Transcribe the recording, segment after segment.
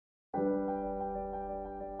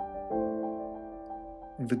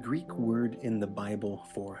The Greek word in the Bible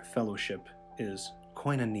for fellowship is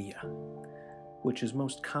koinonia, which is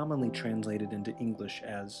most commonly translated into English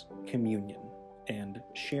as communion and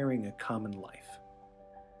sharing a common life.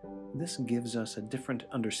 This gives us a different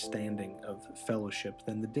understanding of fellowship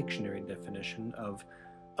than the dictionary definition of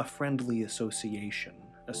a friendly association,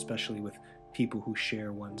 especially with people who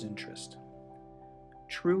share one's interest.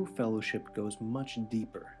 True fellowship goes much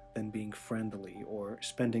deeper than being friendly or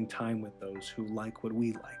spending time with those who like what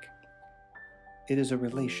we like. It is a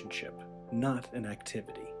relationship, not an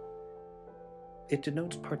activity. It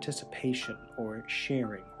denotes participation or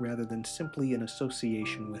sharing rather than simply an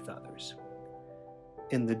association with others.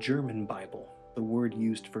 In the German Bible, the word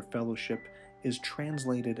used for fellowship is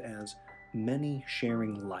translated as many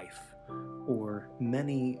sharing life or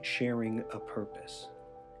many sharing a purpose.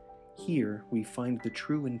 Here we find the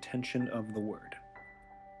true intention of the word.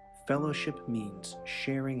 Fellowship means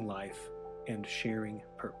sharing life and sharing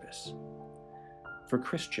purpose. For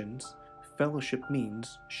Christians, fellowship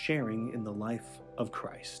means sharing in the life of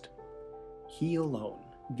Christ. He alone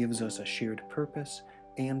gives us a shared purpose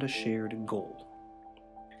and a shared goal.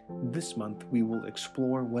 This month we will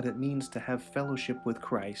explore what it means to have fellowship with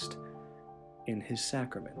Christ in His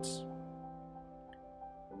sacraments,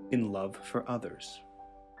 in love for others,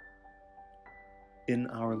 in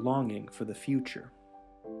our longing for the future,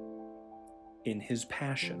 in His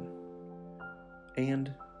passion,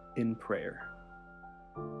 and in prayer.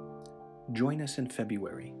 Join us in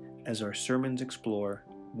February as our sermons explore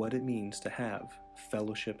what it means to have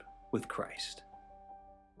fellowship with Christ.